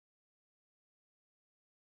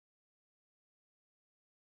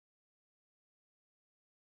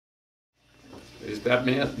that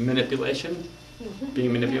manipulation?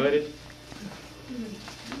 Being manipulated?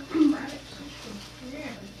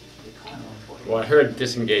 Well, I heard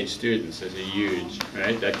disengaged students is a huge,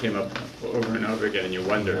 right? That came up over and over again, and you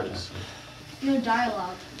wonder. No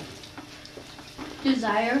dialogue.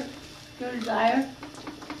 Desire. No desire.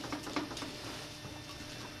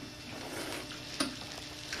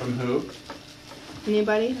 From who?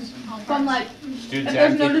 Anybody? From like, Students if there's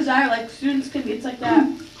no advocate? desire, like students can be, it's like that.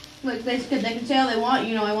 Like they can say all they want,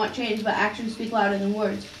 you know, I want change, but actions speak louder than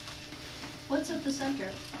words. What's at the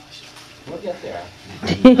center? We'll get there.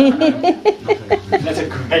 That's a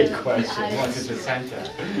great question. What's at the center?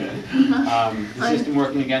 The system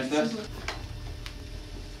working against us?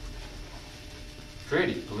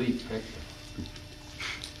 Pretty bleak picture.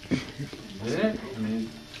 Isn't it? I mean,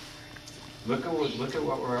 look at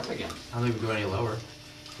what we're up against. I don't think we go any lower.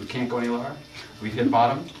 We can't go any lower? We've hit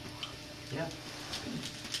bottom? Yeah.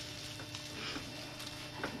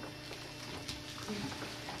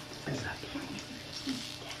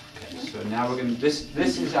 Okay, so now we're going to,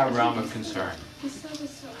 this is our realm of concern.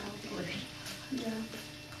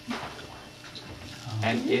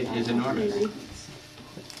 And it is enormous.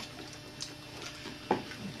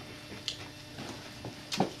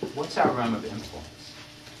 What's our realm of influence?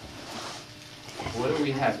 What do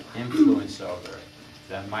we have influence over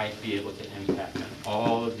that might be able to impact on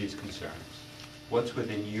all of these concerns? What's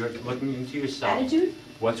within your, looking into yourself, Attitude?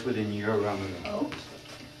 what's within your realm of influence?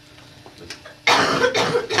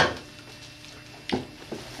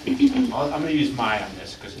 I'm going to use my on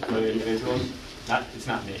this because for the individuals, it's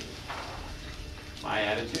not me. My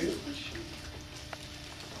attitude?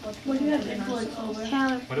 What do you have influence over?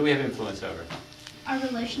 What do we have influence over? Our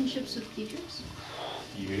relationships with teachers.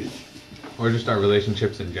 Huge. Or just our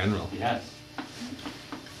relationships in general. Yes.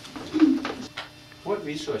 What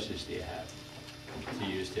resources do you have to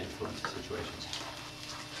use to influence situations?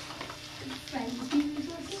 Friends need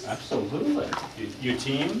resources. Absolutely. Your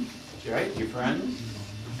team, right? Your friends?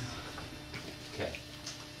 Okay.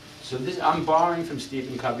 So this, I'm borrowing from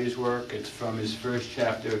Stephen Covey's work. It's from his first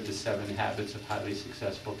chapter of The 7 Habits of Highly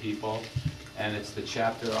Successful People. And it's the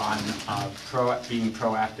chapter on being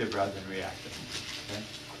proactive rather than reactive.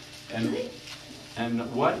 Okay? And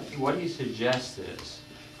what he suggests is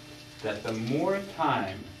that the more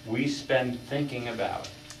time we spend thinking about,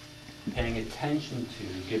 paying attention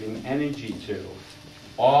to, giving energy to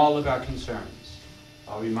all of our concerns,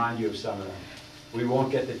 I'll remind you of some of them, we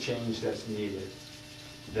won't get the change that's needed.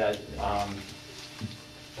 That, I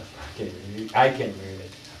can't read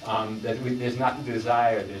it. There's not the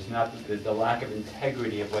desire, there's not the lack of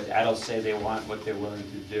integrity of what adults say they want, what they're willing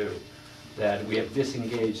to do. That we have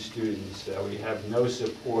disengaged students, that we have no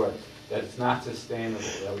support, that it's not sustainable,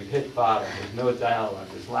 that we've hit bottom, there's no dialogue,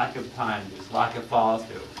 there's lack of time, there's lack of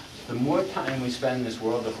follow-through. The more time we spend in this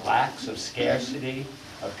world of lacks, of scarcity,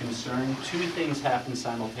 of concern, two things happen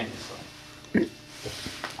simultaneously.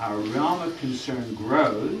 Our realm of concern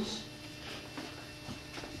grows,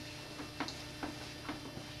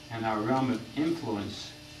 and our realm of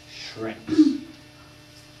influence shrinks.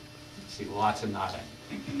 See, lots of nodding.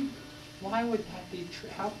 Why would that be true?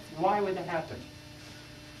 Why would that happen?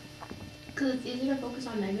 Because it's easier to focus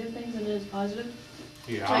on negative things than it is positive.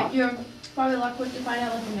 Yeah. Like you're probably a lot quicker to find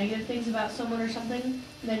out like the negative things about someone or something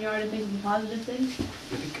than you are to think of the positive things.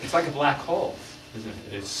 It's like a black hole, isn't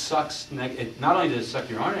it? It sucks, not only does it suck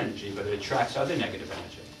your own energy, but it attracts other negative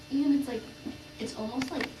energy. Even it's like, it's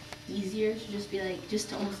almost like easier to just be like, just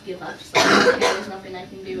to almost give up. Just like, okay, there's nothing I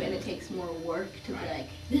can do, and it takes more work to be like,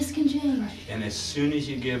 this can change. And as soon as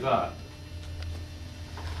you give up,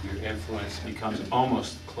 your influence becomes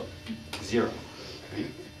almost zero. Right?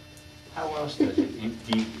 How else does it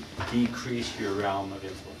decrease your realm of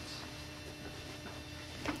influence?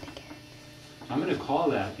 I'm going to call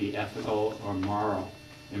that the ethical or moral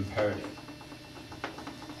imperative.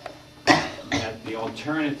 That the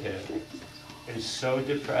alternative is so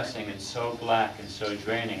depressing and so black and so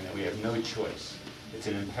draining that we have no choice. It's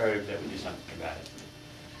an imperative that we do something about it.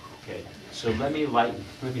 Okay, so let me lighten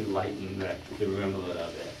the room a little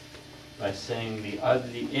bit by saying the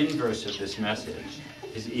inverse of this message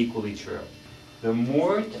is equally true. The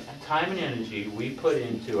more time and energy we put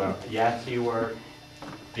into our Yahtzee work,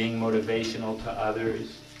 being motivational to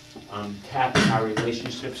others, tapping our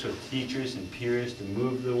relationships with teachers and peers to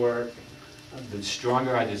move the work, the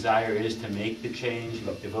stronger our desire is to make the change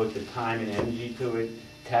and devote the time and energy to it,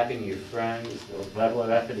 tapping your friends, the level of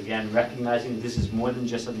effort, again, recognizing this is more than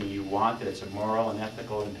just something you want, that it's a moral and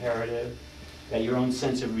ethical imperative, that your own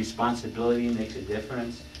sense of responsibility makes a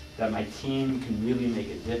difference, that my team can really make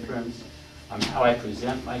a difference, how I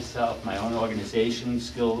present myself, my own organization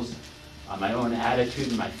skills, on my own attitude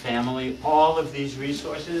and my family, all of these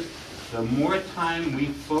resources, the more time we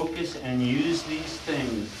focus and use these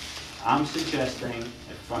things, I'm suggesting,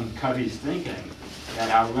 from Covey's thinking, that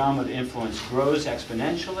our realm of influence grows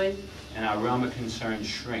exponentially and our realm of concern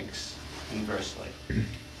shrinks inversely.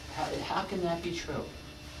 How can that be true?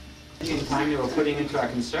 The time that we're putting into our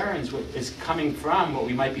concerns is coming from what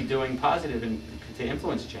we might be doing positive and to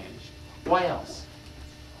influence change. Why else?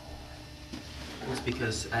 Well, it's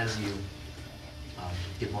because as you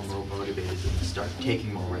get more motivated and start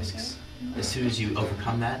taking more risks, as soon as you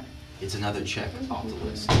overcome that, it's another check off the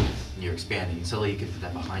list, and you're expanding. Until you can put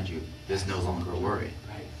that behind you, there's no longer a worry.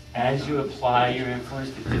 Right. As you apply your influence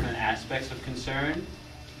to different aspects of concern,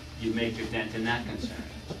 you make a dent in that concern.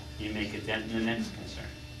 You make a dent in the next concern.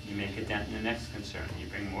 You make a dent in the next concern. You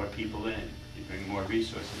bring more people in. You bring more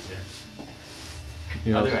resources in.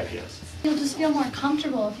 You know, Other ideas? You'll just feel more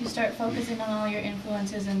comfortable if you start focusing on all your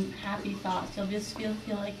influences and happy thoughts. You'll just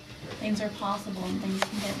feel like things are possible and things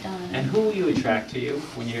can get done. And who will you attract to you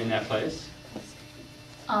when you're in that place?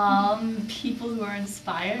 People who are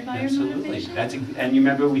inspired by your Absolutely. motivation. And you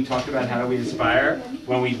remember we talked about how do we inspire?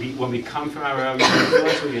 When we come from our realm of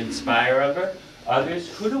influence, we inspire others.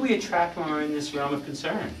 Who do we attract when we're in this realm of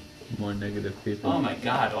concern? more negative people. Oh my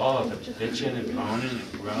God, all of them bitching and moaning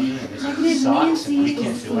and groaning and this sucks and we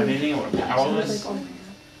can't do anything, we're powerless.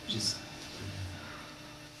 Just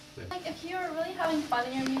Like if you're really having fun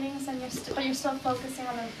in your meetings and but you're still focusing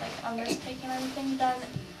on on risk taking and everything, then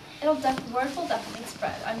word will definitely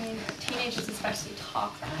spread. I mean, teenagers especially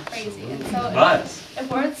talk crazy, and so if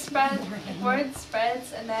word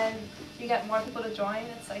spreads and then you get more people to join,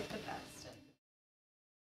 it's like the best.